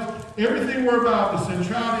ministry-wise. Everything we're about, the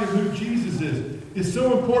centrality of who Jesus is. It's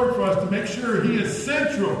so important for us to make sure he is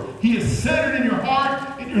central. He is centered in your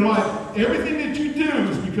heart, in your life. Everything that you do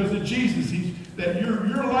is because of Jesus. That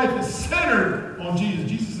your life is centered on Jesus.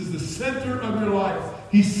 Jesus is the center of your life.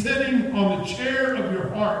 He's sitting on the chair of your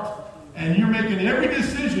heart. And you're making every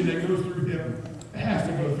decision that goes through him. It has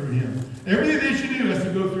to go through him. Everything that you do has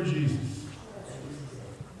to go through Jesus.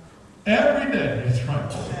 Every day. That's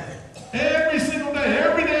right. Every single day.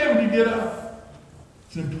 Every day when you get up.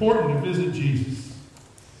 It's important to visit Jesus.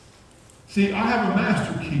 See, I have a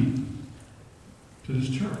master key to this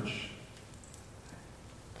church.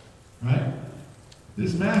 Right?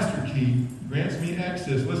 This master key grants me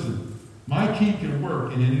access. Listen, my key can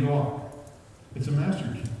work in any lock. It's a master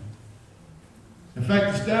key. In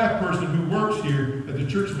fact, the staff person who works here at the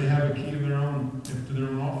church may have a key of their own to their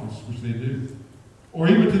own office, which they do. Or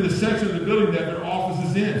even to the section of the building that their office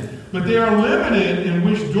is in. But they are limited in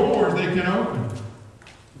which doors they can open.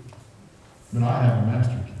 But I have a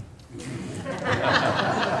master key.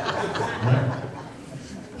 Right?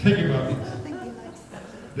 Think about this.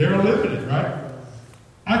 They're limited, right?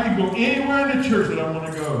 I can go anywhere in the church that I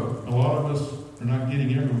want to go. A lot of us are not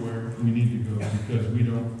getting everywhere we need to go because we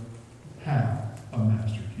don't have a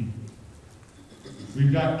master key.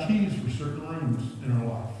 We've got keys for certain rooms in our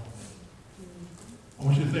life. I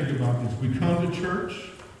want you to think about this. We come to church,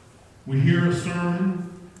 we hear a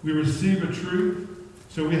sermon, we receive a truth,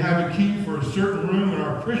 so we have a key for a certain room in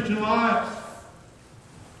our Christian lives.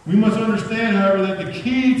 We must understand, however, that the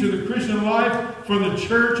key to the Christian life for the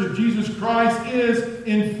church of Jesus Christ is,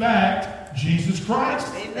 in fact, Jesus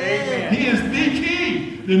Christ. Amen. He is the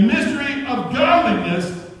key. The mystery of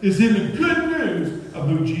godliness is in the good news of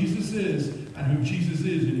who Jesus is and who Jesus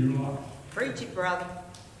is in your life. Preach it, brother.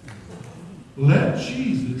 Let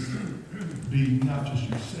Jesus be not just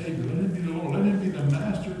your Savior. Let him be the Lord. Let him be the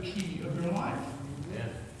master key of your life. Amen.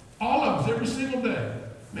 All of us, every single day.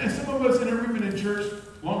 Man, some of us in here, we've been in church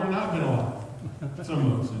longer than I've been alive.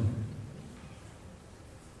 Some of us in here.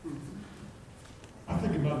 I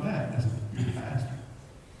think about that as a pastor.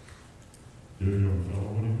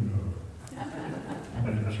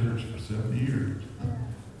 church for 70 years.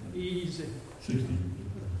 Easy. 60 years.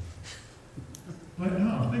 But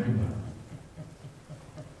no, think about it.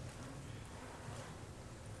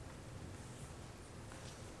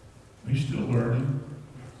 Are you still learning?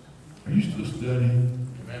 Are you still studying?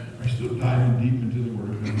 Are you still diving deep into the Word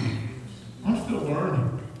of God? I'm still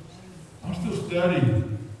learning. I'm still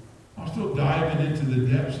studying. I'm still diving into the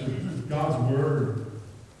depths of God's Word.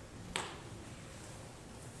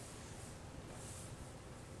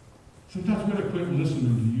 Sometimes we got to quit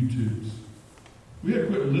listening to YouTubes. We got to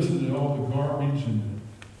quit listening to all the garbage and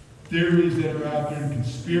the theories that are out there and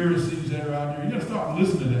conspiracies that are out there. You got to stop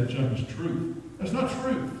listening to that junk as truth. That's not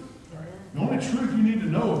truth. The only truth you need to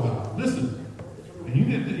know about. Listen. And you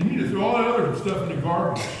need to throw all that other stuff in the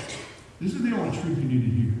garbage. This is the only truth you need to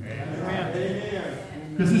hear. Amen.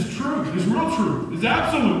 Because it's truth. It's real truth. It's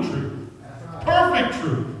absolute truth. Perfect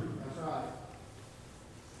truth.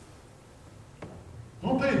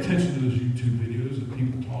 Don't pay attention to those YouTube videos of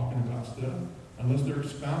people talking about stuff unless they're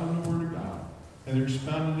expounding the Word of God. And they're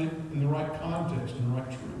expounding it in the right context, in the right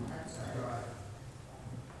truth.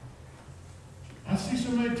 I see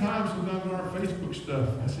so many times when I'm on our Facebook stuff,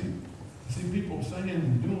 I see people saying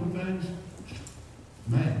and doing things.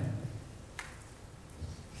 Man,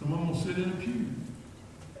 some of them will sit in a pew,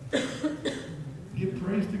 give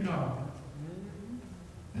praise to God,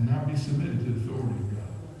 and not be submitted to the authority of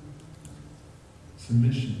God.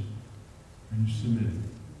 Submission. Are you submitted?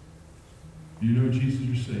 Do you know Jesus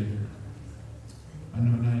your Savior? I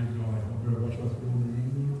know now you're going, I better watch what's going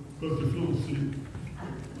on. But the flow seat.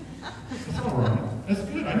 That's all right. That's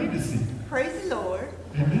good. I need to see. Praise the Lord.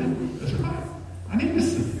 Amen. That's right. I need to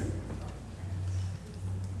see.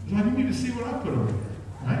 It's like you need to see what I put over there.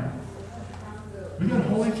 Right? We got to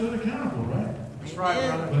hold each other accountable, right? That's right,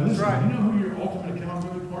 brother. But listen, That's right. you know who your ultimate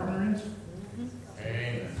accountability partner is?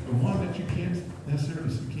 The one that you can't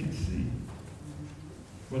necessarily see.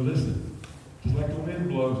 Well, listen. Just like the wind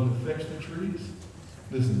blows and affects the trees,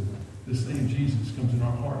 listen, this thing Jesus comes in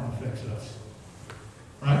our heart and affects us.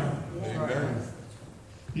 Right? Amen.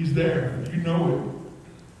 He's there. You know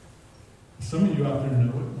it. Some of you out there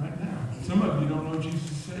know it right now. Some of you don't know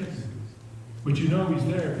Jesus as Savior. But you know He's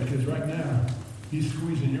there because right now He's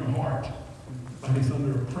squeezing your heart like it's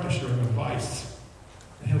under a pressure of a vice.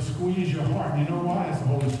 And He'll squeeze your heart. You know why? It's the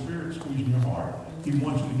Holy Spirit squeezing your heart. He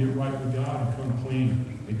wants you to get right with God and come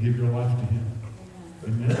clean and give your life to Him.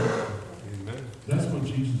 Amen? Amen. That's what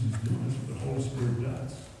Jesus is doing. That's what the Holy Spirit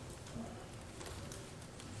does.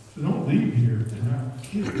 So don't leave here and not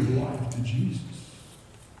give your life to Jesus.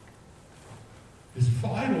 It's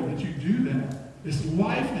vital that you do that. It's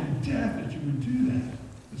life and death that you would do that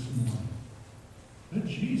this morning. Let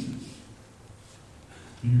Jesus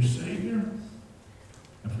be your Savior.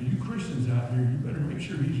 And for you Christians out here, you better make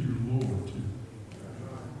sure He's your Lord too.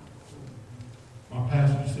 My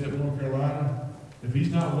pastor said in North Carolina, if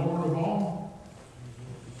He's not Lord of all,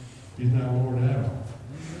 He's not Lord at all.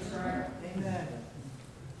 Amen.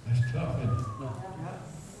 That's tough, isn't it?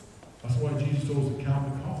 That's why Jesus told us to count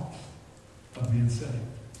the cost of being saved.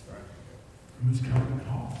 We must count the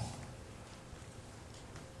cost.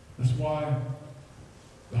 That's why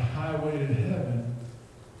the highway to heaven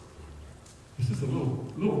is just a little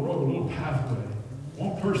road, a little pathway.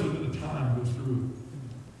 One person at a time goes through.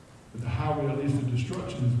 But the highway that leads to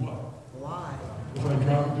destruction is what? Why? It's like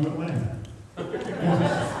driving through Atlanta.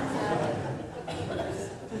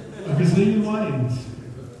 A gazillion lanes.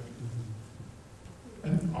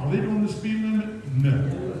 And are they doing the speed limit? No.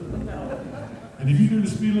 And if you do the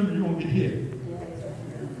speed limit, you're going to get hit.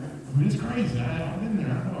 I mean, it's crazy. I've been there.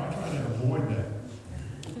 I know. I try to avoid that.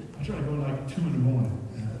 I try to go like 2 in the morning.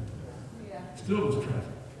 Still there's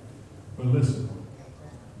traffic. But listen,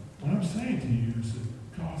 what I'm saying to you is the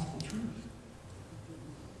gospel truth.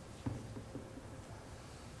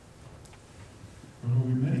 There will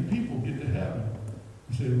be many people get to heaven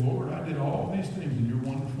and say, Lord, I did all these things in your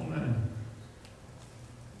wonderful name.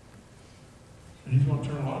 And He's going to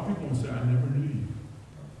turn a lot of people and say, I never knew you.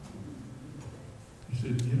 He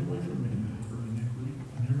said, get away from me, man, for iniquity.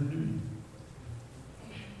 I never knew you.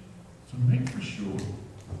 So make for sure.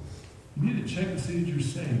 You need to check to see that you're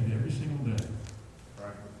saved every single day.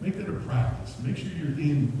 Right. Make that a practice. Make sure you're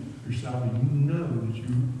in your salvation. You know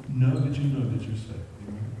that you know that you're saved.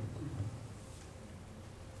 Amen.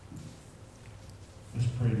 Let's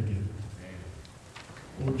pray together.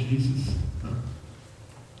 Lord Jesus,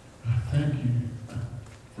 I thank you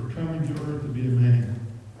for coming to earth to be a man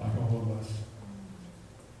like all of us.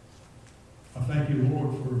 I thank you,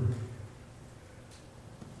 Lord, for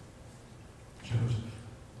Joseph,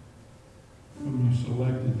 whom you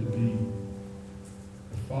selected to be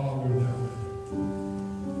the father that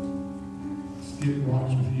would skip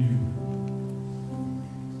rocks with you.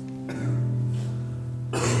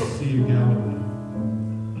 The Sea of Galilee.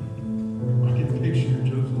 I can picture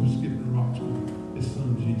Joseph skipping rocks with his son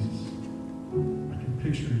Jesus. I can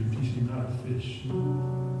picture him teaching how to fish.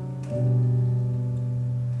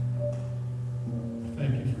 I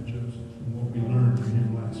thank you for Joseph and what we learned from him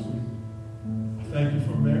last week. I thank you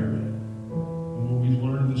for Mary and what we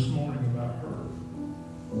learned this morning about her.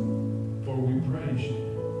 For we praise you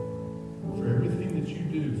for everything that you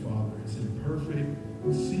do, Father. It's in perfect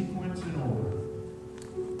sequence and order.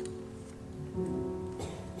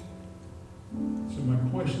 So my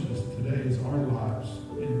question is today, is our lives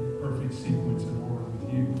in perfect sequence and order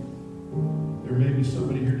with you? There may be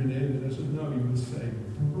somebody here today that doesn't know you as Savior.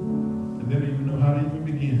 And they don't even know how to even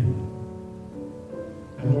begin.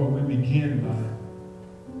 And Lord, we begin by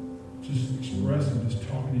just expressing, just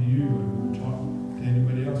talking to you and talk to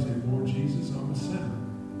anybody else. Say, Lord Jesus, I'm a sinner.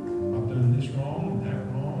 I've done this wrong and that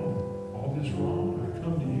wrong, all this wrong. I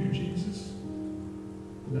come to you, Jesus.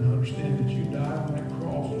 And I understand that you died on that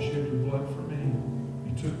cross and shed your blood for me.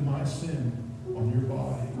 You took my sin on your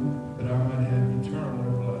body that I might have eternal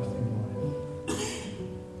everlasting life.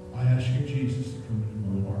 I ask you, Jesus, to come into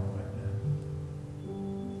my heart right now.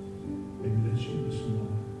 Maybe that's you this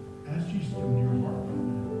morning. Ask Jesus to come into your heart right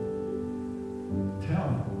now. Tell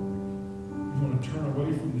him you want to turn away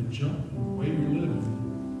from the junk and the way you're living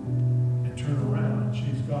and turn around and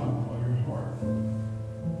choose God with all your heart.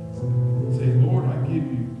 Say, Lord, I give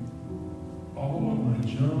you all of my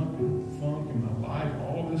junk and funk and my life,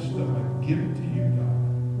 all of this stuff. I give it to you, God.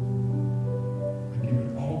 I give it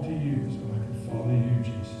all to you so I can follow you,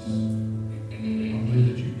 Jesus. I believe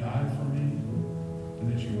that you died for me and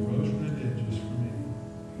that you rose from the dead just for me.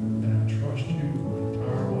 And I trust you with my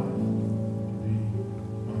entire life to be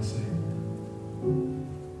my Savior.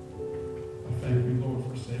 I thank you, Lord,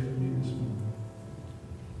 for saving me this morning.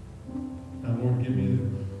 Now, Lord, give me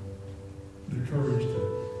the courage to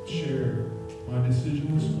share my decision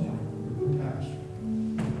this morning with the pastor.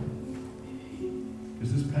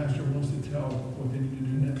 Because this pastor wants to tell what they need to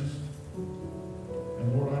do next. And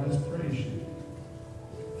Lord, I just praise you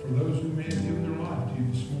for those who may have given their life to you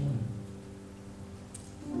this morning.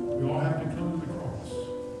 We all have to come to the cross.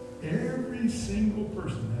 Every single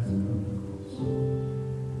person has to come to the cross.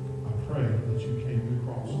 I pray that you came to the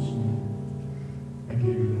cross this morning and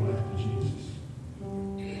gave your life to Jesus.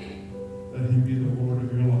 Let him be the Lord of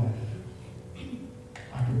your life.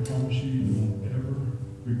 I can promise you, you won't ever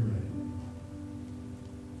regret it.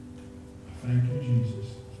 I thank you, Jesus,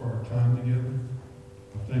 for our time together.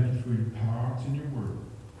 I thank you for your power. It's in your word.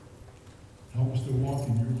 Help us to walk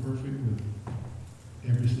in your perfect will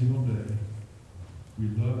every single day. We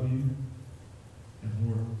love you. And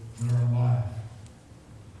Lord, in our life,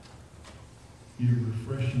 your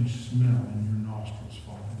refreshing smell in your nostrils,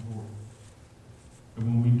 Father, Lord. And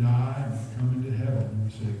when we die and we come into heaven, we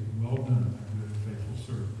say, well done, my good and faithful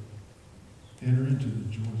servant. Enter into the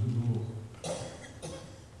joys of the Lord.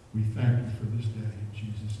 We thank you for this day in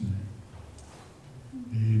Jesus' name.